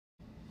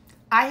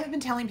I have been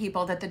telling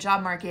people that the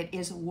job market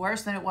is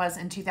worse than it was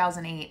in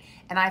 2008.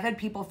 And I've had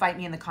people fight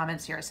me in the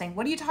comments here saying,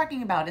 what are you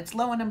talking about? It's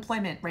low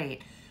unemployment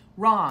rate.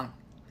 Wrong.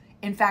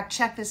 In fact,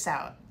 check this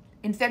out.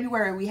 In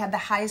February, we had the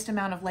highest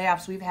amount of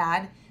layoffs we've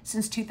had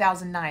since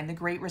 2009, the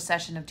Great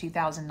Recession of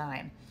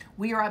 2009.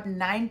 We are up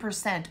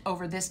 9%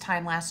 over this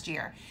time last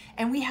year.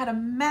 And we had a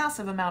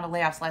massive amount of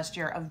layoffs last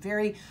year of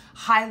very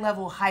high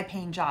level, high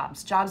paying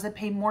jobs that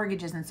pay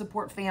mortgages and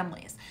support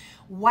families.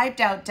 Wiped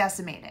out,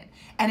 decimated.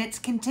 And it's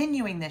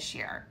continuing this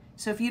year.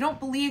 So if you don't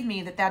believe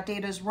me that that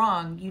data is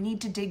wrong, you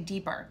need to dig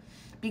deeper,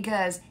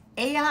 because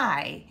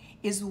AI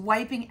is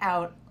wiping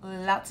out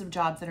lots of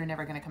jobs that are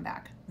never going to come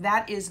back.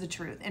 That is the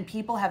truth. And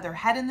people have their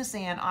head in the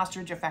sand,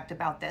 ostrich effect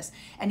about this.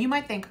 And you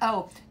might think,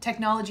 oh,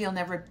 technology will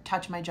never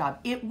touch my job.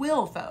 It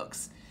will,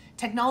 folks.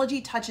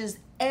 Technology touches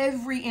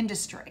every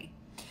industry.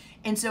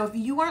 And so if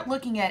you aren't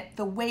looking at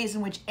the ways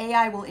in which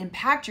AI will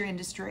impact your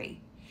industry,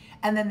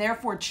 and then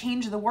therefore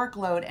change the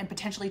workload and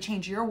potentially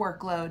change your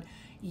workload,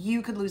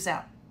 you could lose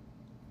out.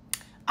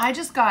 I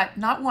just got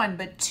not one,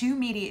 but two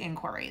media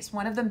inquiries,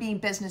 one of them being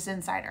Business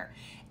Insider,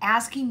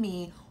 asking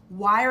me,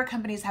 why are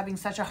companies having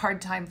such a hard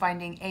time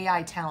finding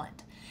AI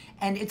talent?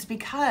 And it's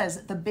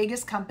because the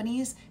biggest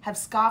companies have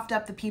scoffed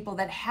up the people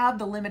that have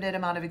the limited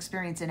amount of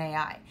experience in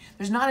AI.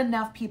 There's not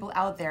enough people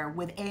out there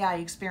with AI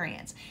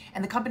experience.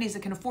 And the companies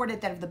that can afford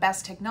it, that have the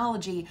best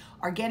technology,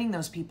 are getting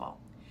those people.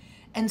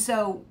 And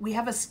so we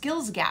have a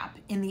skills gap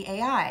in the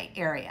AI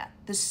area.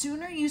 The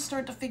sooner you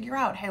start to figure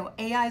out how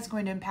AI is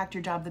going to impact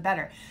your job, the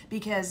better,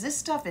 because this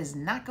stuff is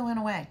not going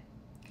away.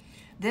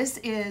 This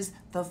is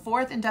the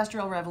fourth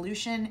industrial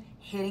revolution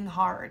hitting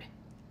hard.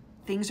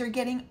 Things are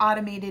getting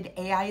automated.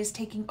 AI is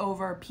taking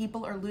over.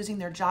 People are losing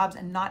their jobs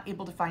and not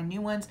able to find new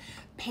ones.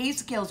 Pay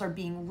scales are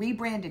being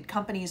rebranded.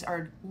 Companies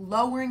are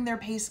lowering their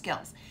pay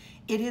scales.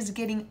 It is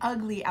getting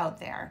ugly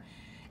out there.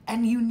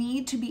 And you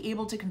need to be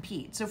able to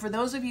compete. So for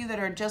those of you that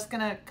are just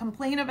gonna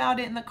complain about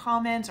it in the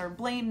comments or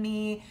blame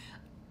me,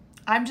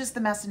 I'm just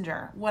the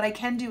messenger. What I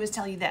can do is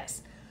tell you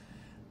this.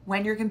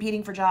 When you're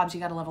competing for jobs,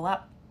 you gotta level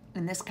up.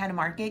 In this kind of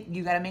market,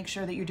 you gotta make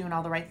sure that you're doing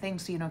all the right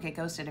things so you don't get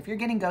ghosted. If you're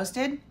getting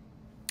ghosted,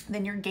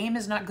 then your game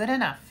is not good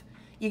enough.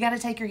 You gotta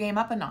take your game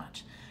up a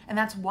notch. And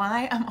that's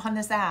why I'm on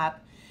this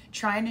app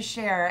trying to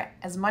share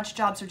as much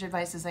job search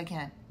advice as I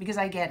can, because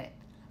I get it.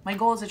 My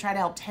goal is to try to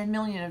help 10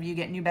 million of you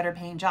get new, better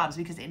paying jobs,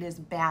 because it is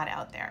bad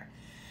out there.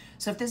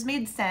 So if this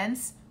made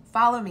sense,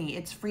 follow me.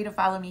 It's free to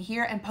follow me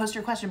here, and post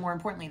your question. More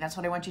importantly, that's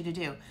what I want you to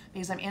do,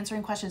 because I'm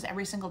answering questions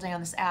every single day on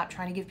this app,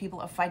 trying to give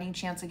people a fighting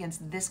chance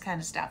against this kind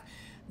of stuff.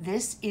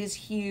 This is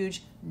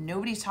huge.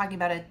 Nobody's talking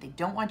about it. They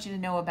don't want you to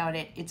know about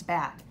it. It's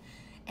bad.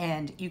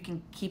 And you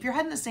can keep your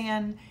head in the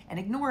sand and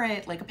ignore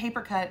it like a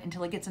paper cut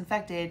until it gets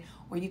infected,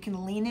 or you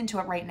can lean into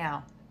it right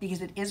now,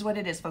 because it is what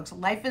it is, folks.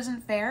 Life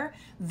isn't fair.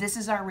 This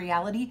is our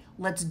reality.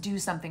 Let's do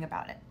something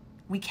about it.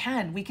 We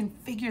can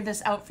figure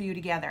this out for you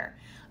together.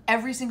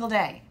 Every single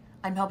day,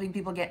 I'm helping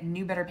people get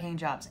new, better paying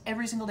jobs.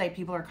 Every single day,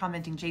 people are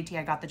commenting, JT,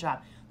 I got the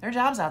job. There are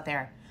jobs out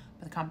there,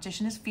 but the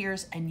competition is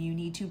fierce, and you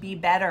need to be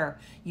better.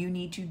 You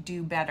need to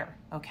do better,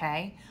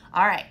 okay?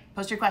 All right,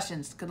 post your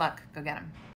questions. Good luck. Go get them.